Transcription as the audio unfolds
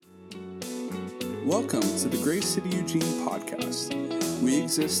Welcome to the Grace City Eugene podcast. We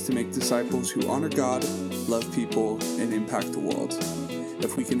exist to make disciples who honor God, love people, and impact the world.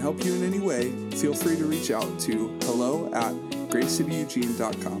 If we can help you in any way, feel free to reach out to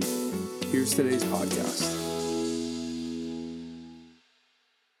hello@gracecityeugene.com. Here's today's podcast.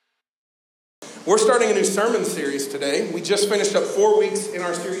 We're starting a new sermon series today. We just finished up 4 weeks in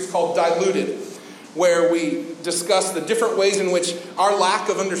our series called Diluted, where we discuss the different ways in which our lack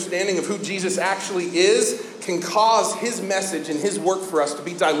of understanding of who Jesus actually is can cause his message and his work for us to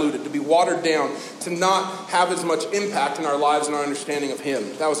be diluted, to be watered down, to not have as much impact in our lives and our understanding of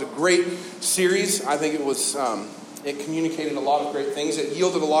him. That was a great series. I think it communicated a lot of great things. It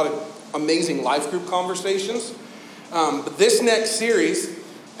yielded a lot of amazing life group conversations. But this next series,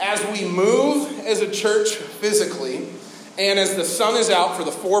 as we move as a church physically, and as the sun is out for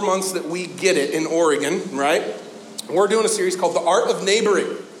the 4 months that we get it in Oregon, right? We're doing a series called The Art of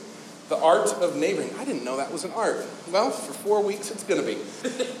Neighboring. The Art of Neighboring. I didn't know that was an art. Well, for 4 weeks, it's going to be.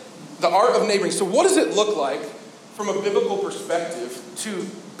 The Art of Neighboring. So what does it look like from a biblical perspective to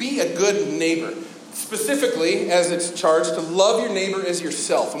be a good neighbor? Specifically, as it's charged, to love your neighbor as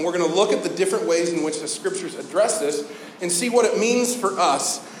yourself. And we're going to look at the different ways in which the scriptures address this and see what it means for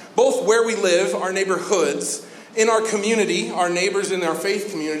us, both where we live, our neighborhoods, in our community, our neighbors in our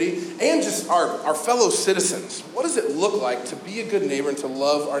faith community, and just our fellow citizens. What does it look like to be a good neighbor and to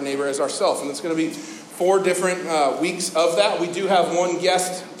love our neighbor as ourselves? And it's going to be 4 different weeks of that. We do have one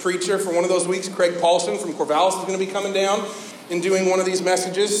guest preacher for one of those weeks. Craig Paulson from Corvallis is going to be coming down and doing one of these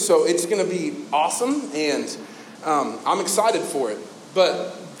messages. So it's going to be awesome, and I'm excited for it.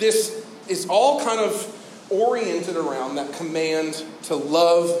 But this is all kind of oriented around that command to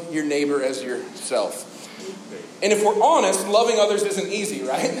love your neighbor as yourself. And if we're honest, loving others isn't easy,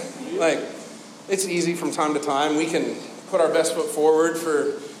 right? Like, it's easy from time to time. We can put our best foot forward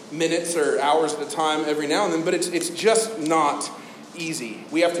for minutes or hours at a time every now and then, but it's just not easy.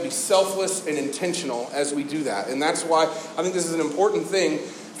 We have to be selfless and intentional as we do that. And that's why I think this is an important thing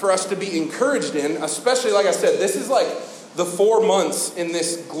for us to be encouraged in, especially, like I said, this is like the 4 months in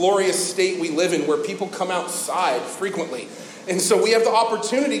this glorious state we live in where people come outside frequently. And so we have the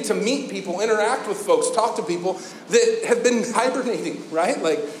opportunity to meet people, interact with folks, talk to people that have been hibernating, right?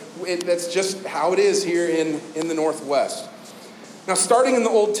 Like, that's just how it is here in the Northwest. Now, starting in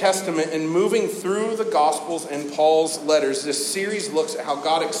the Old Testament and moving through the Gospels and Paul's letters, this series looks at how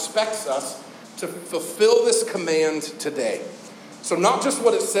God expects us to fulfill this command today. So not just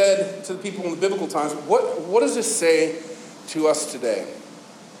what it said to the people in the biblical times, but what does this say to us today?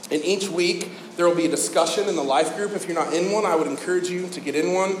 And each week, there will be a discussion in the life group. If you're not in one, I would encourage you to get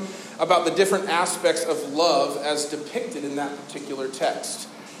in one about the different aspects of love as depicted in that particular text.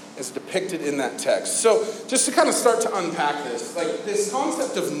 So just to kind of start to unpack this, like this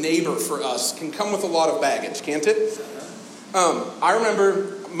concept of neighbor for us can come with a lot of baggage, can't it? I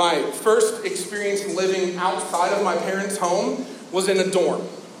remember my first experience living outside of my parents' home was in a dorm.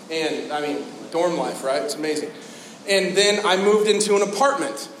 And I mean, dorm life, right? It's amazing. And then I moved into an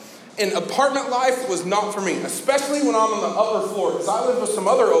apartment. And apartment life was not for me, especially when I'm on the upper floor, because I lived with some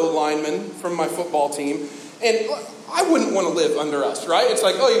other old linemen from my football team, and I wouldn't want to live under us, right? It's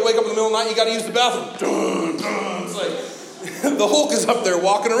like, oh, you wake up in the middle of the night, you got to use the bathroom. Dun, dun. It's like, the Hulk is up there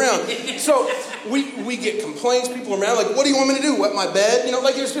walking around. So we get complaints, people around, like, what do you want me to do, wet my bed? You know,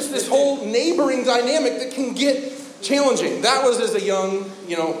 like there's just this whole neighboring dynamic that can get challenging. That was as a young,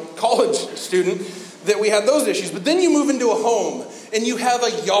 college student that we had those issues. But then you move into a home, and you have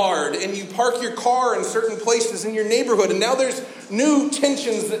a yard, and you park your car in certain places in your neighborhood, and now there's new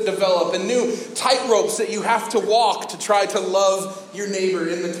tensions that develop and new tightropes that you have to walk to try to love your neighbor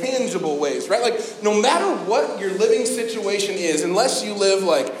in the tangible ways, right? Like, no matter what your living situation is, unless you live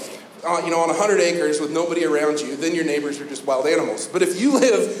like, on 100 acres with nobody around you, then your neighbors are just wild animals. But if you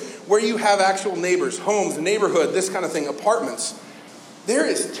live where you have actual neighbors, homes, neighborhood, this kind of thing, apartments, there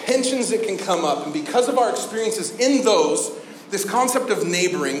is tensions that can come up, and because of our experiences in those, this concept of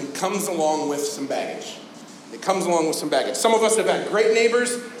neighboring comes along with some baggage. It comes along with some baggage. Some of us have had great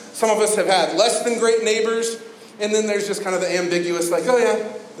neighbors. Some of us have had less than great neighbors. And then there's just kind of the ambiguous, like, oh yeah,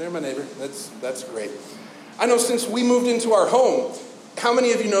 they're my neighbor. That's great. I know since we moved into our home, how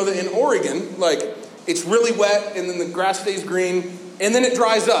many of you know that in Oregon, like, it's really wet, and then the grass stays green, and then it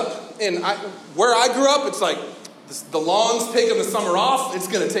dries up. And where I grew up, it's like, the lawn's taking the summer off. It's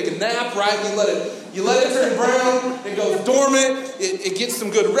going to take a nap, right? You let it turn brown. It goes dormant. It gets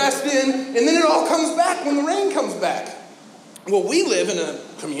some good rest in. And then it all comes back when the rain comes back. Well, we live in a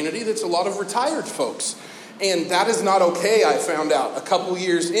community that's a lot of retired folks. And that is not okay, I found out a couple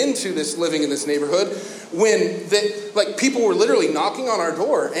years into this living in this neighborhood, when people were literally knocking on our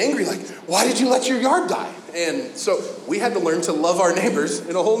door, angry, like, why did you let your yard die? And so we had to learn to love our neighbors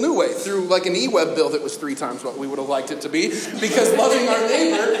in a whole new way through like an e-web bill that was 3 times what we would have liked it to be, because loving our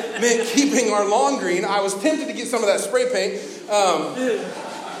neighbor meant keeping our lawn green. I was tempted to get some of that spray paint.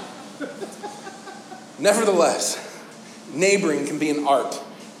 Nevertheless, neighboring can be an art.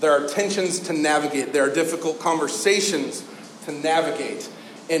 There are tensions to navigate. There are difficult conversations to navigate.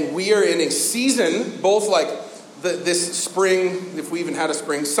 And we are in a season, both like this spring, if we even had a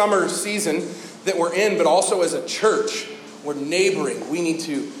spring, summer season that we're in, but also as a church, we're neighboring. We need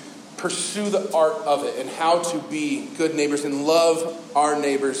to pursue the art of it and how to be good neighbors and love our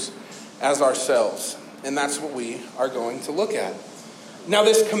neighbors as ourselves. And that's what we are going to look at. Now,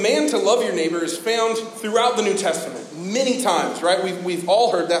 this command to love your neighbor is found throughout the New Testament many times, right? We've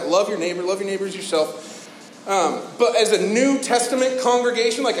all heard that. Love your neighbor as yourself. But as a New Testament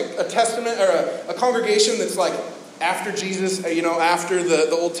congregation, like a testament or a congregation that's like after Jesus, after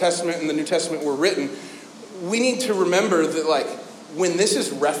the Old Testament and the New Testament were written, we need to remember that like when this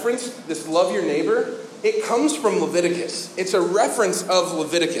is referenced, this love your neighbor, it comes from Leviticus. It's a reference of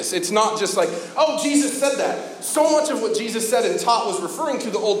Leviticus. It's not just like, oh, Jesus said that. So much of what Jesus said and taught was referring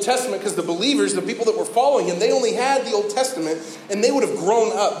to the Old Testament because the believers, the people that were following him, they only had the Old Testament and they would have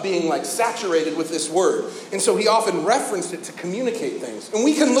grown up being like saturated with this word. And so he often referenced it to communicate things. And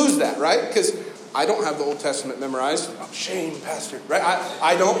we can lose that, right? Because I don't have the Old Testament memorized. Oh, shame, Pastor, right?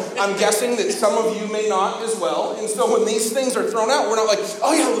 I don't. I'm guessing that some of you may not as well. And so when these things are thrown out, we're not like,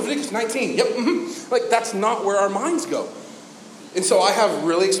 oh yeah, Leviticus 19. Yep. Mm-hmm. Like that's not where our minds go. And so I have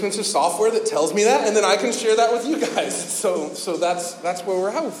really expensive software that tells me that, and then I can share that with you guys. So that's where we're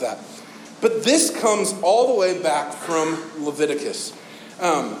at with that. But this comes all the way back from Leviticus.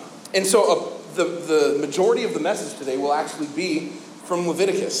 And so the majority of the message today will actually be from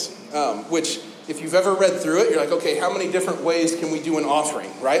Leviticus, which if you've ever read through it, you're like, okay, how many different ways can we do an offering,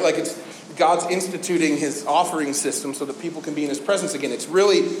 right? Like it's God's instituting his offering system so that people can be in his presence again. It's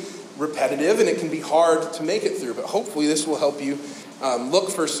really repetitive and it can be hard to make it through, but hopefully this will help you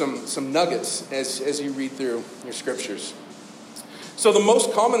look for some nuggets as you read through your scriptures. So the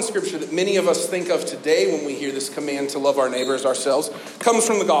most common scripture that many of us think of today when we hear this command to love our neighbors ourselves comes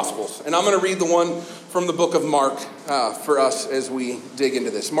from the Gospels. And I'm going to read the one from the book of Mark for us as we dig into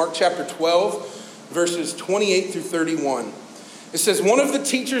this. Mark chapter 12, verses 28 through 31. It says, one of the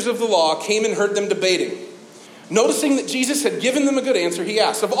teachers of the law came and heard them debating. Noticing that Jesus had given them a good answer, he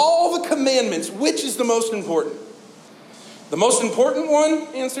asked, of all the commandments, which is the most important? The most important one,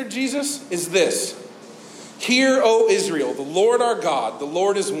 answered Jesus, is this. Hear, O Israel, the Lord our God, the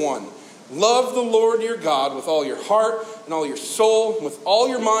Lord is one. Love the Lord your God with all your heart and all your soul, with all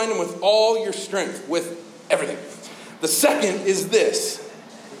your mind and with all your strength, with everything. The second is this.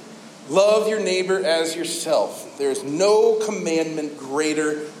 Love your neighbor as yourself. There is no commandment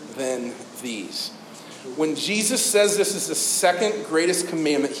greater than these. When Jesus says this is the second greatest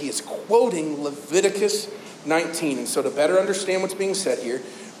commandment, he is quoting Leviticus 19. And so to better understand what's being said here,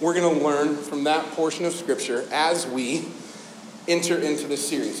 we're going to learn from that portion of Scripture as we enter into this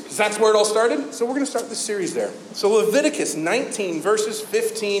series. Because that's where it all started. So we're going to start this series there. So Leviticus 19, verses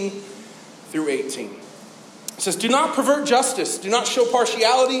 15 through 18. It says, do not pervert justice. Do not show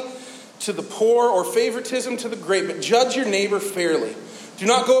partiality to the poor or favoritism to the great, but judge your neighbor fairly. Do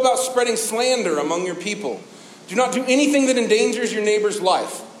not go about spreading slander among your people. Do not do anything that endangers your neighbor's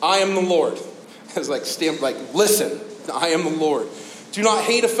life. I am the Lord. It's like stamped like, listen, I am the Lord. Do not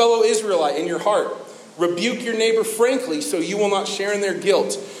hate a fellow Israelite in your heart. Rebuke your neighbor frankly so you will not share in their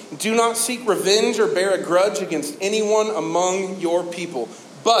guilt. Do not seek revenge or bear a grudge against anyone among your people.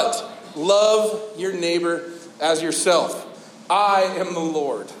 But love your neighbor as yourself. I am the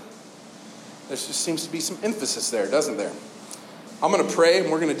Lord. There just seems to be some emphasis there, doesn't there? I'm going to pray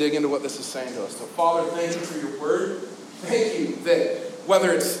and we're going to dig into what this is saying to us. So Father, thank you for your word. Thank you that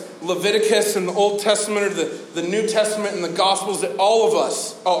whether it's Leviticus and the Old Testament or the New Testament and the Gospels, that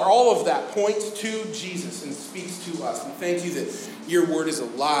all of that points to Jesus and speaks to us. And thank you that your word is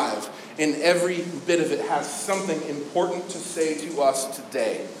alive and every bit of it has something important to say to us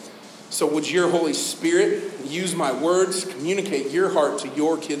today. So would your Holy Spirit use my words, communicate your heart to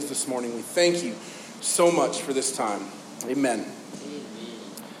your kids this morning. We thank you so much for this time. Amen.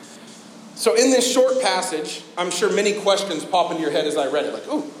 So in this short passage, I'm sure many questions pop into your head as I read it. Like,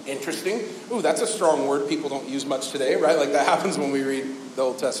 ooh, interesting. Ooh, that's a strong word people don't use much today, right? Like that happens when we read the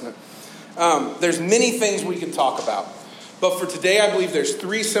Old Testament. There's many things we could talk about. But for today, I believe there's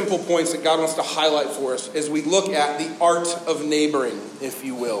 3 simple points that God wants to highlight for us as we look at the art of neighboring, if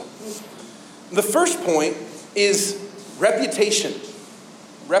you will. The first point is reputation.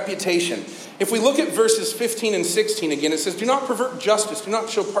 Reputation. If we look at verses 15 and 16 again, it says, do not pervert justice. Do not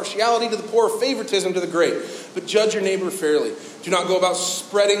show partiality to the poor or favoritism to the great, but judge your neighbor fairly. Do not go about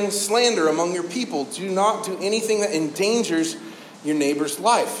spreading slander among your people. Do not do anything that endangers your neighbor's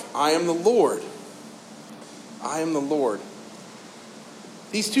life. I am the Lord. I am the Lord.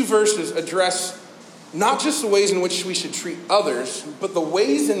 These two verses address not just the ways in which we should treat others, but the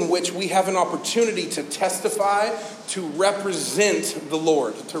ways in which we have an opportunity to testify, to represent the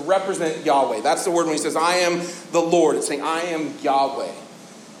Lord, to represent Yahweh. That's the word when he says, I am the Lord. It's saying, I am Yahweh.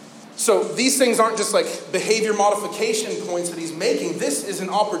 So these things aren't just like behavior modification points that he's making. This is an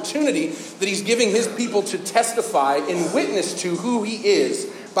opportunity that he's giving his people to testify and witness to who he is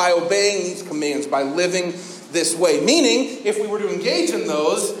by obeying these commands, by living this way. Meaning, if we were to engage in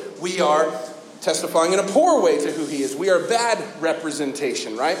those, we are testifying in a poor way to who he is. We are bad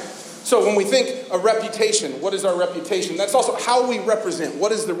representation, right? So when we think a reputation, what is our reputation? That's also how we represent.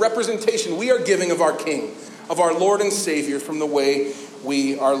 What is the representation we are giving of our King, of our Lord and Savior from the way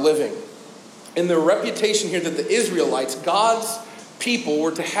we are living? And the reputation here that the Israelites, God's people,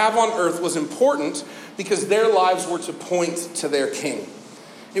 were to have on earth was important because their lives were to point to their King.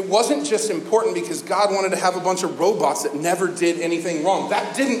 It wasn't just important because God wanted to have a bunch of robots that never did anything wrong.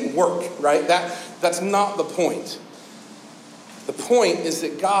 That didn't work, right? That's not the point. The point is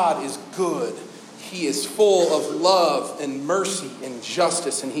that God is good. He is full of love and mercy and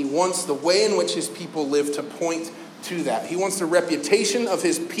justice, and he wants the way in which his people live to point to that. He wants the reputation of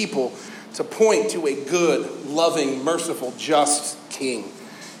his people to point to a good, loving, merciful, just King.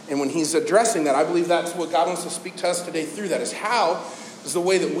 And when he's addressing that, I believe that's what God wants to speak to us today through that, is how is the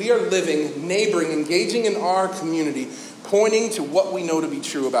way that we are living, neighboring, engaging in our community, pointing to what we know to be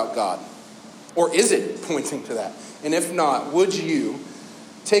true about God? Or is it pointing to that? And if not, would you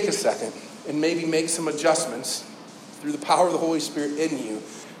take a second and maybe make some adjustments through the power of the Holy Spirit in you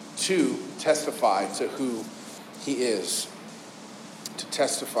to testify to who he is? To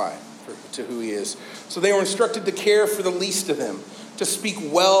testify to who he is. So they were instructed to care for the least of them, to speak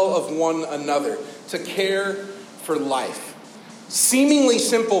well of one another, to care for life. Seemingly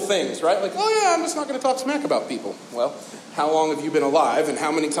simple things, right? Like, oh yeah, I'm just not going to talk smack about people. Well, how long have you been alive, and how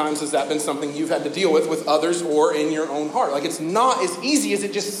many times has that been something you've had to deal with others or in your own heart? Like, it's not as easy as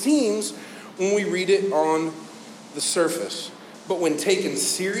it just seems when we read it on the surface. But when taken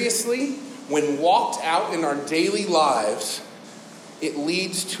seriously, when walked out in our daily lives, it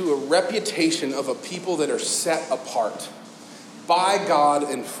leads to a reputation of a people that are set apart by God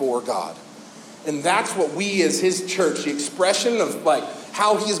and for God. And that's what we as his church, the expression of like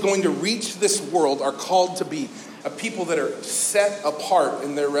how he is going to reach this world, are called to be a people that are set apart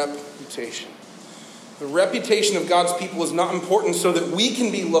in their reputation. The reputation of God's people is not important so that we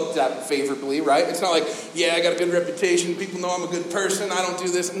can be looked at favorably, right? It's not like, yeah, I got a good reputation. People know I'm a good person. I don't do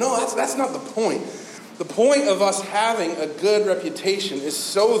this. No, that's not the point. The point of us having a good reputation is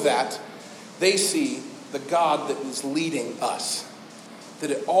so that they see the God that is leading us. That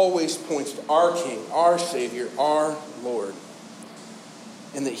it always points to our King, our Savior, our Lord.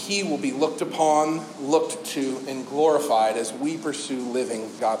 And that he will be looked upon, looked to, and glorified as we pursue living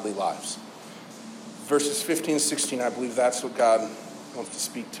godly lives. Verses 15 and 16, I believe that's what God wants to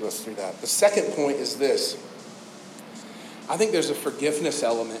speak to us through that. The second point is this. I think there's a forgiveness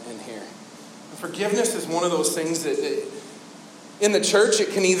element in here. Forgiveness is one of those things that in the church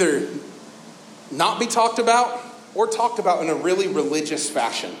it can either not be talked about or talked about in a really religious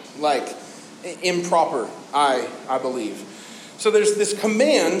fashion, like improper, I believe. So there's this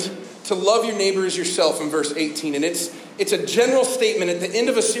command to love your neighbor as yourself in verse 18, and it's a general statement at the end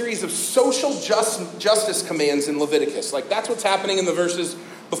of a series of social justice commands in Leviticus. Like that's what's happening in the verses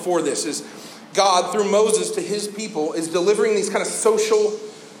before this, is God, through Moses to his people, is delivering these kind of social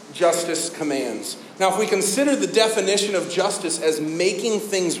justice commands. Now, if we consider the definition of justice as making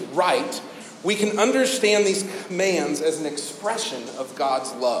things right, we can understand these commands as an expression of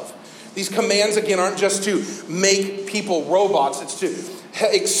God's love. These commands, again, aren't just to make people robots. It's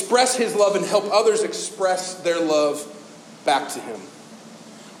to express his love and help others express their love back to him.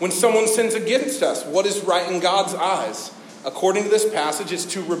 When someone sins against us, what is right in God's eyes? According to this passage, is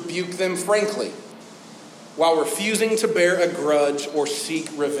to rebuke them frankly, while refusing to bear a grudge or seek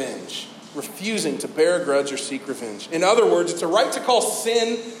revenge. Refusing to bear a grudge or seek revenge. In other words, it's a right to call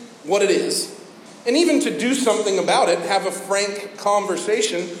sin what it is, and even to do something about it, have a frank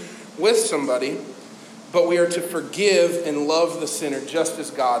conversation with somebody, but we are to forgive and love the sinner just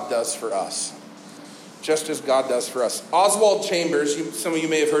as God does for us. Just as God does for us. Oswald Chambers, some of you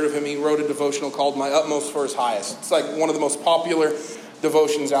may have heard of him, he wrote a devotional called My Utmost for His Highest. It's like one of the most popular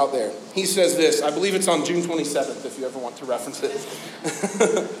devotions out there. He says this, I believe it's on June 27th, if you ever want to reference it.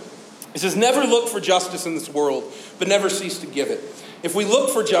 It says, never look for justice in this world, but never cease to give it. If we look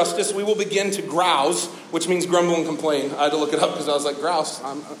for justice, we will begin to grouse, which means grumble and complain. I had to look it up because I was like, grouse,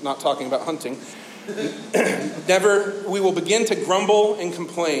 I'm not talking about hunting. We will begin to grumble and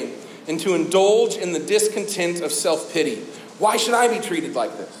complain and to indulge in the discontent of self-pity. Why should I be treated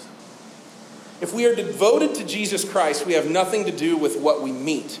like this? If we are devoted to Jesus Christ, we have nothing to do with what we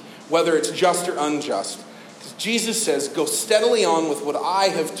meet, whether it's just or unjust. Because Jesus says, go steadily on with what I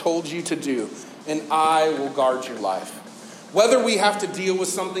have told you to do, and I will guard your life. Whether we have to deal with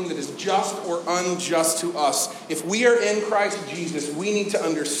something that is just or unjust to us, if we are in Christ Jesus, we need to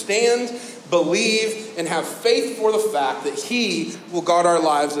understand, believe, and have faith for the fact that He will guard our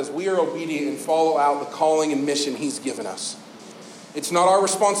lives as we are obedient and follow out the calling and mission He's given us. It's not our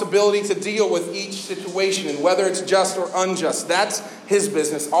responsibility to deal with each situation and whether it's just or unjust. That's His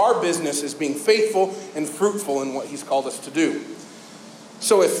business. Our business is being faithful and fruitful in what He's called us to do.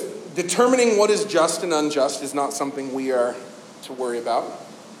 So if determining what is just and unjust is not something we are to worry about,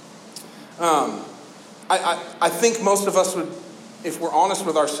 I think most of us would, if we're honest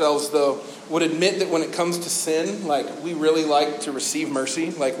with ourselves though, would admit that when it comes to sin, like we really like to receive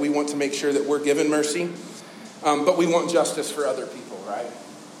mercy, like we want to make sure that we're given mercy. But we want justice for other people, right?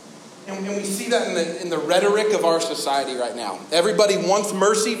 And we see that in the rhetoric of our society right now. Everybody wants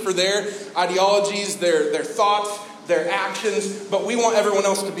mercy for their ideologies, their thoughts, their actions, but we want everyone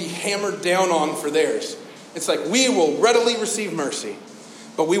else to be hammered down on for theirs. It's like we will readily receive mercy,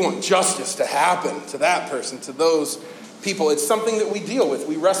 but we want justice to happen to that person, to those people. It's something that we deal with,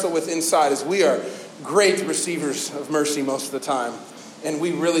 we wrestle with inside, as we are great receivers of mercy most of the time. And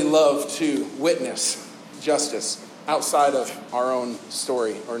we really love to witness justice outside of our own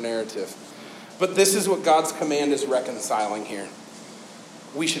story or narrative. But this is what God's command is reconciling here.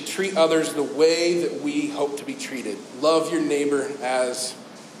 We should treat others the way that we hope to be treated. Love your neighbor as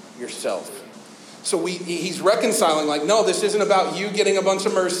yourself. So he's reconciling, like, no, this isn't about you getting a bunch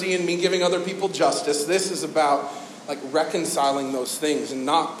of mercy and me giving other people justice. This is about like reconciling those things and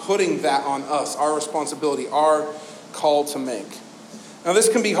not putting that on us, our responsibility, our call to make. Now, this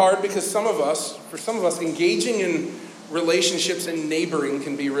can be hard because for some of us, engaging in relationships and neighboring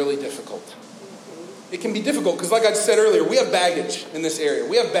can be really difficult. It can be difficult because, like I said earlier, we have baggage in this area.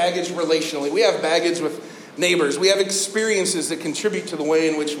 We have baggage relationally. We have baggage with neighbors. We have experiences that contribute to the way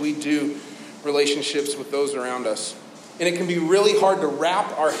in which we do relationships with those around us. And it can be really hard to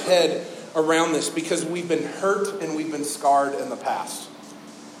wrap our head around this because we've been hurt and we've been scarred in the past.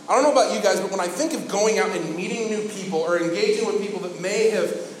 I don't know about you guys, but when I think of going out and meeting new people or engaging with people that may have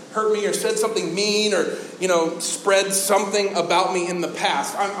hurt me or said something mean or, spread something about me in the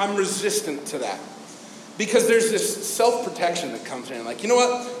past, I'm resistant to that. Because there's this self-protection that comes in. Like, you know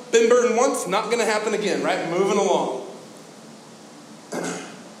what? Been burned once, not going to happen again, right? Moving along.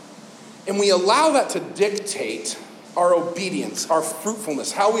 And we allow that to dictate our obedience, our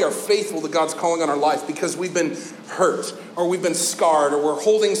fruitfulness, how we are faithful to God's calling on our life because we've been hurt or we've been scarred or we're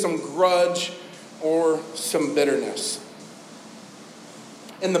holding some grudge or some bitterness.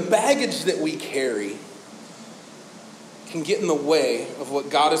 And the baggage that we carry can get in the way of what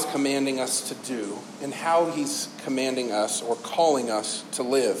God is commanding us to do and how He's commanding us or calling us to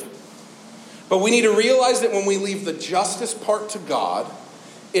live. But we need to realize that when we leave the justice part to God,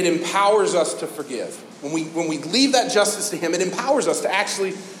 it empowers us to forgive. When we leave that justice to Him, it empowers us to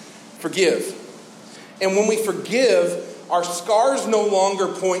actually forgive. And when we forgive, our scars no longer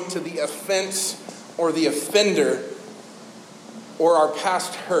point to the offense or the offender or our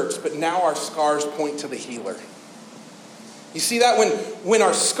past hurts, but now our scars point to the healer. You see that when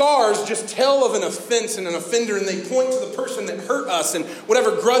our scars just tell of an offense and an offender and they point to the person that hurt us and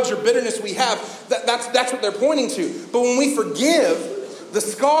whatever grudge or bitterness we have, that's what they're pointing to. But when we forgive, the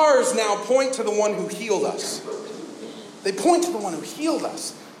scars now point to the one who healed us. They point to the one who healed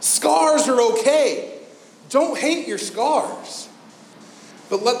us. Scars are okay. Don't hate your scars.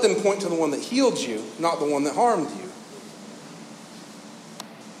 But let them point to the one that healed you, not the one that harmed you.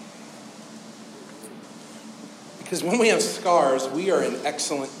 Because when we have scars, we are in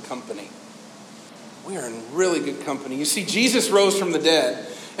excellent company. We are in really good company. You see, Jesus rose from the dead,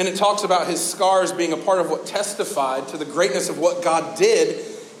 and it talks about His scars being a part of what testified to the greatness of what God did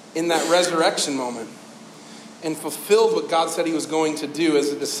in that resurrection moment and fulfilled what God said He was going to do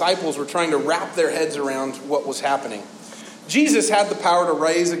as the disciples were trying to wrap their heads around what was happening. Jesus had the power to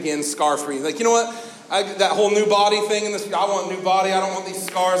raise again scar-free. Like, you know what? That whole new body thing in this, I want a new body. I don't want these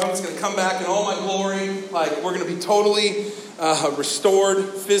scars. I'm just going to come back in all my glory. Like, we're going to be totally restored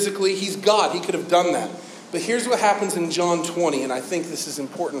physically. He's God. He could have done that. But here's what happens in John 20, and I think this is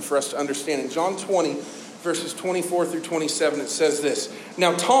important for us to understand. In John 20, verses 24 through 27, it says this.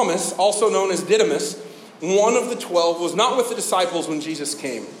 Now Thomas, also known as Didymus, one of the 12, was not with the disciples when Jesus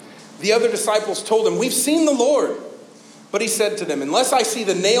came. The other disciples told him, "We've seen the Lord." But he said to them, "Unless I see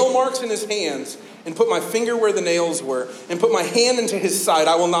the nail marks in his hands, and put my finger where the nails were, and put my hand into his side,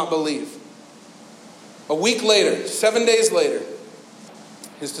 I will not believe." A week later, 7 days later,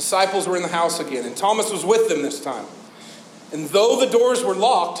 his disciples were in the house again, and Thomas was with them this time. And though the doors were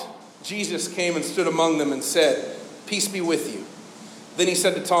locked, Jesus came and stood among them and said, "Peace be with you." Then he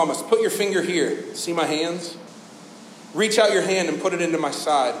said to Thomas, "Put your finger here. See my hands? Reach out your hand and put it into my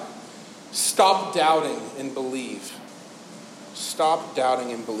side. Stop doubting and believe." Stop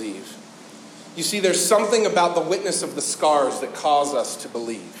doubting and believe. You see, there's something about the witness of the scars that cause us to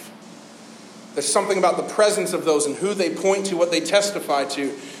believe. There's something about the presence of those and who they point to, what they testify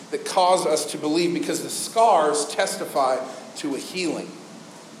to, that cause us to believe, because the scars testify to a healing.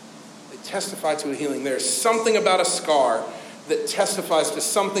 They testify to a healing. There's something about a scar that testifies to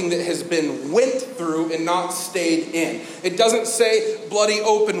something that has been went through and not stayed in. It doesn't say bloody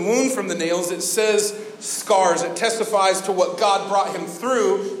open wound from the nails. It says scars. It testifies to what God brought him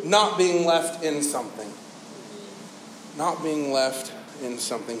through, not being left in something. Not being left in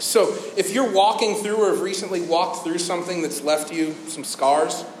something. So if you're walking through or have recently walked through something that's left you some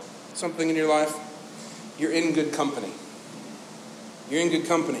scars, something in your life, you're in good company. You're in good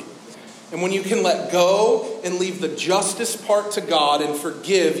company. And when you can let go and leave the justice part to God and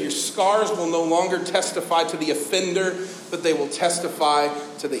forgive, your scars will no longer testify to the offender, but they will testify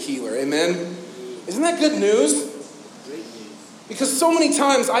to the healer. Amen? Isn't that good news? Because so many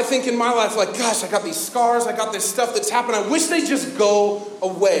times I think in my life, like, gosh, I got these scars, I got this stuff that's happened. I wish they'd just go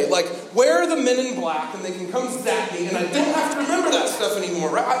away. Like, where are the men in black? And they can come zap me, and I don't have to remember that stuff anymore,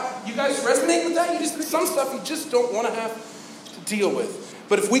 right? You guys resonate with that? Some stuff you just don't want to have to deal with.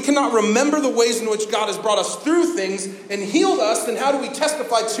 But if we cannot remember the ways in which God has brought us through things and healed us, then how do we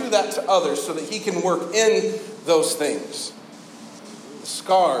testify to that to others so that he can work in those things? The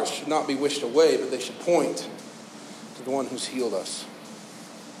scars should not be wished away, but they should point to the one who's healed us.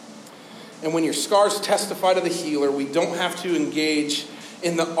 And when your scars testify to the healer, we don't have to engage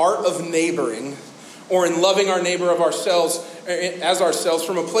in the art of neighboring or in loving our neighbor as ourselves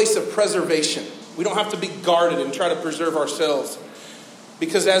from a place of preservation. We don't have to be guarded and try to preserve ourselves.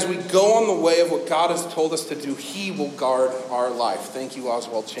 Because as we go on the way of what God has told us to do, he will guard our life. Thank you,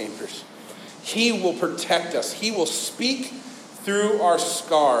 Oswald Chambers. He will protect us. He will speak through our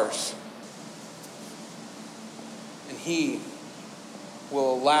scars. And he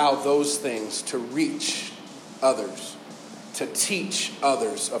will allow those things to reach others, to teach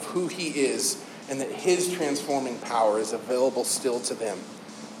others of who he is, and that his transforming power is available still to them,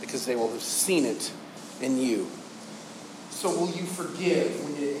 because they will have seen it in you. So will you forgive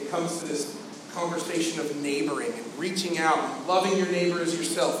when it comes to this conversation of neighboring and reaching out and loving your neighbor as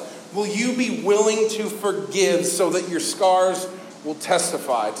yourself? Will you be willing to forgive so that your scars will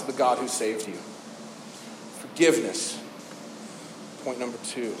testify to the God who saved you? Forgiveness. Point number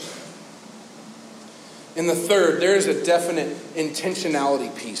 2. In the third, there is a definite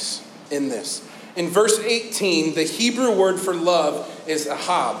intentionality piece in this. In verse 18, the Hebrew word for love is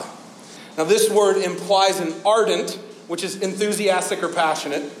ahab. Now this word implies an ardent, which is enthusiastic or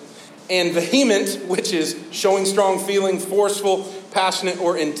passionate, and vehement, which is showing strong feeling, forceful, passionate,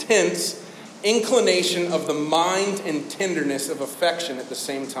 or intense, inclination of the mind and tenderness of affection at the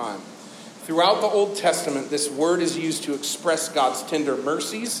same time. Throughout the Old Testament, this word is used to express God's tender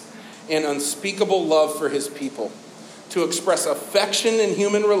mercies and unspeakable love for his people, to express affection in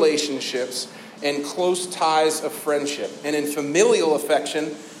human relationships and close ties of friendship, and in familial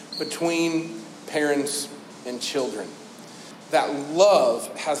affection between parents and children. That love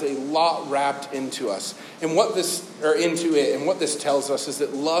has a lot wrapped into us. And what this tells us is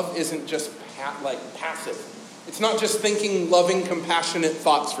that love isn't just passive. It's not just thinking loving, compassionate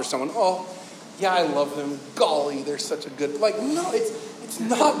thoughts for someone. Oh, yeah, I love them. Golly, they're such a good... No, it's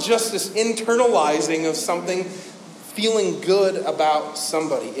not just this internalizing of something, feeling good about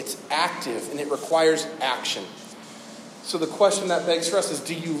somebody. It's active and it requires action. So the question that begs for us is,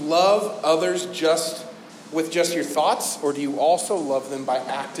 do you love others with just your thoughts, or do you also love them by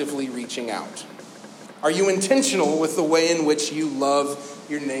actively reaching out? Are you intentional with the way in which you love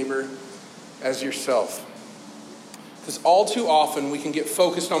your neighbor as yourself? Because all too often we can get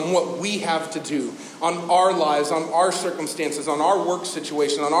focused on what we have to do, on our lives, on our circumstances, on our work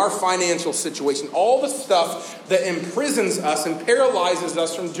situation, on our financial situation, all the stuff that imprisons us and paralyzes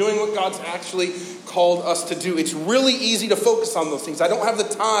us from doing what God's actually called us to do. It's really easy to focus on those things. I don't have the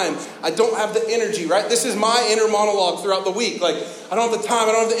time. I don't have the energy, right? This is my inner monologue throughout the week. Like, I don't have the time.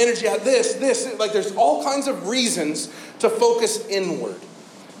 I don't have the energy. This. Like, there's all kinds of reasons to focus inward.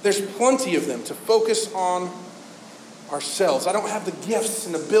 There's plenty of them to focus on ourselves. I don't have the gifts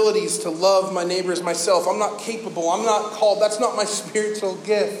and abilities to love my neighbor as myself. I'm not capable. I'm not called. That's not my spiritual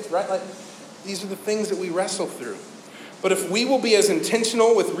gift, right? Like, these are the things that we wrestle through. But if we will be as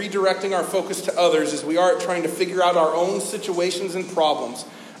intentional with redirecting our focus to others as we are at trying to figure out our own situations and problems,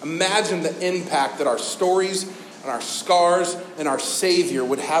 imagine the impact that our stories and our scars and our Savior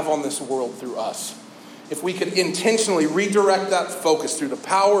would have on this world through us. If we could intentionally redirect that focus through the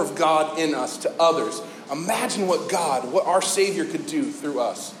power of God in us to others, imagine what our Savior could do through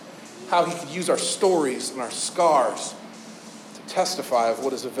us. How he could use our stories and our scars to testify of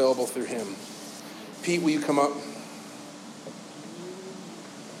what is available through him. Pete, will you come up?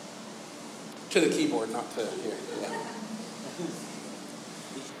 To the keyboard, not to here.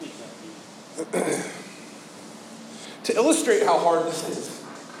 Yeah. To illustrate how hard this is,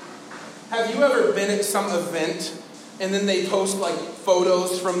 have you ever been at some event and then they post like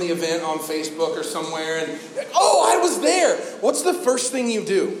photos from the event on Facebook or somewhere and, oh, I was there. What's the first thing you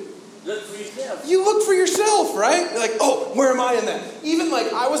do? Look for yourself. You look for yourself, right? You're like, oh, where am I in that? Even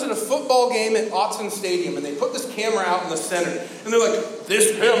like I was in a football game at Autzen Stadium and they put this camera out in the center. And they're like,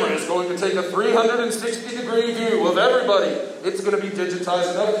 this camera is going to take a 360-degree view of everybody. It's going to be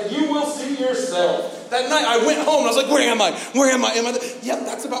digitized enough. You will see yourself. That night I went home and I was like, where am I? Where am I? Am I there? Yep,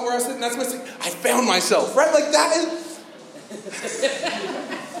 that's about where I was sitting. That's my seat. I found myself, right? Like that is...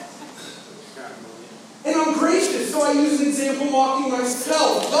 And I'm gracious, so I use an example mocking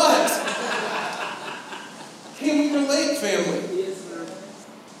myself. But can we relate, family? Yes, sir.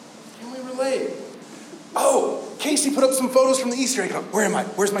 Can we relate? Oh, Casey put up some photos from the Easter egg hunt. Where am I?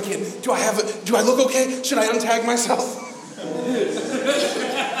 Where's my kid? Do I look okay? Should I untag myself?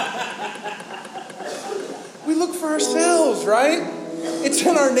 We look for ourselves, right? It's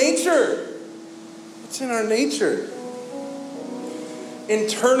in our nature. It's in our nature.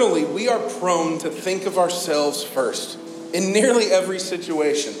 Internally, we are prone to think of ourselves first in nearly every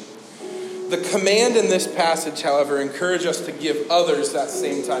situation. The command in this passage, however, encourages us to give others that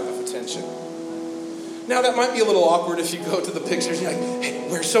same type of attention. Now, that might be a little awkward if you go to the pictures and you're like, hey,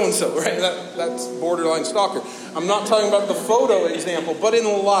 where's so-and-so, right? That's borderline stalker. I'm not talking about the photo example, but in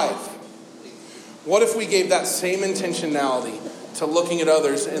life. What if we gave that same intentionality to looking at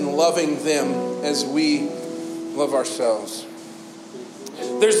others and loving them as we love ourselves?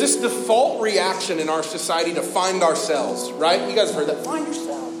 There's this default reaction in our society to find ourselves, right? You guys have heard that. Find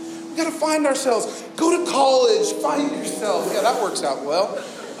yourself. We got to find ourselves. Go to college. Find yourself. Yeah, that works out well.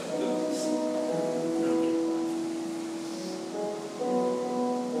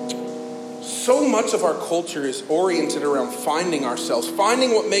 So much of our culture is oriented around finding ourselves,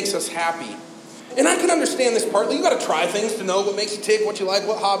 finding what makes us happy. And I can understand this partly. You got to try things to know what makes you tick, what you like,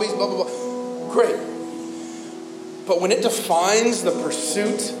 what hobbies, blah, blah, blah. Great. But when it defines the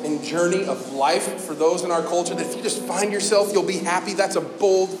pursuit and journey of life for those in our culture, that if you just find yourself, you'll be happy, that's a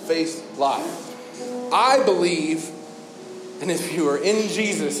bold-faced lie. I believe, and if you are in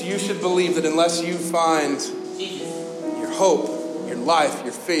Jesus, you should believe that unless you find your hope, your life,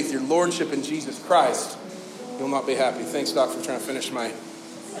 your faith, your lordship in Jesus Christ, you'll not be happy. Thanks, Doc, for trying to finish my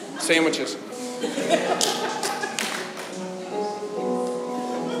sandwiches.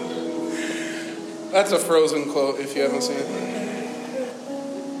 That's a Frozen quote, if you haven't seen it.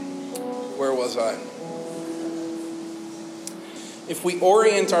 Where was I? If we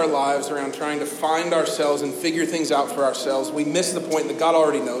orient our lives around trying to find ourselves and figure things out for ourselves, we miss the point that God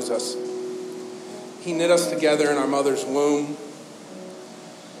already knows us. He knit us together in our mother's womb.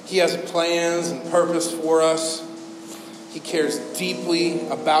 He has plans and purpose for us. He cares deeply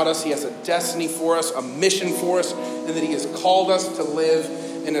about us. He has a destiny for us, a mission for us, and that he has called us to live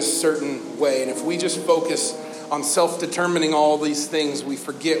in a certain way. And if we just focus on self-determining all these things, we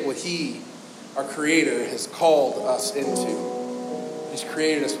forget what he, our Creator, has called us into. He's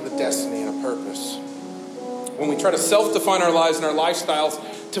created us with a destiny and a purpose. When we try to self-define our lives and our lifestyles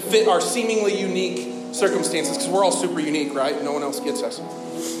to fit our seemingly unique circumstances, because we're all super unique, right? No one else gets us.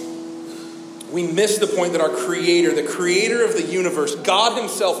 We miss the point that our Creator, the Creator of the universe, God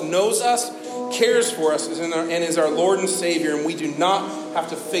himself knows us, cares for us, and is our Lord and Savior, and we do not have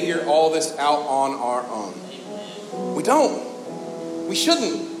to figure all this out on our own. We don't. We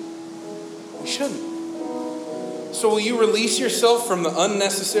shouldn't. We shouldn't. So will you release yourself from the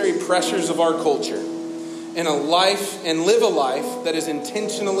unnecessary pressures of our culture and live a life that is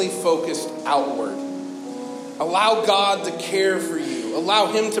intentionally focused outward? Allow God to care for you.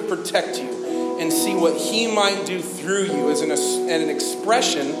 Allow Him to protect you and see what He might do through you as an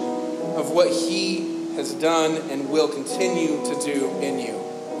expression of what He has done and will continue to do in you.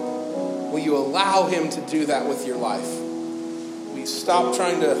 Will you allow Him to do that with your life? Will you stop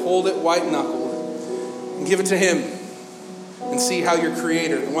trying to hold it white-knuckled and give it to Him and see how your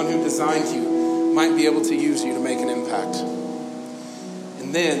Creator, the one who designed you, might be able to use you to make an impact?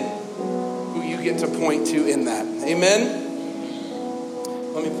 And then who you get to point to in that. Amen?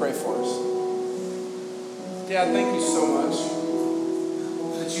 Let me pray for us. Dad, thank you so much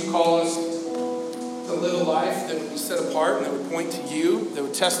that you call us to live a life that would be set apart and that would point to you, that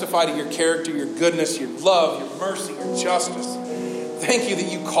would testify to your character, your goodness, your love, your mercy, your justice. Thank you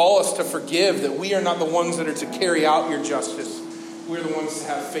that you call us to forgive, that we are not the ones that are to carry out your justice. We're the ones to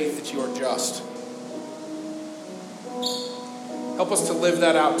have faith that you are just. Help us to live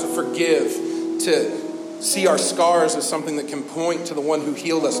that out, to forgive, to see our scars as something that can point to the one who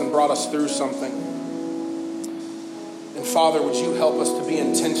healed us and brought us through something. And Father, would you help us to be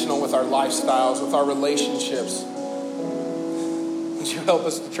intentional with our lifestyles, with our relationships? Would you help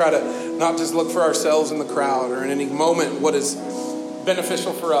us to try to not just look for ourselves in the crowd or in any moment what is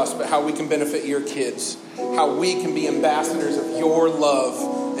beneficial for us, but how we can benefit your kids, how we can be ambassadors of your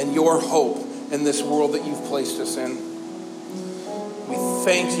love and your hope in this world that you've placed us in. We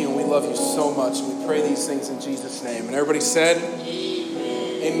thank you and we love you so much, and we pray these things in Jesus' name. And everybody said,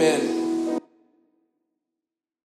 Amen.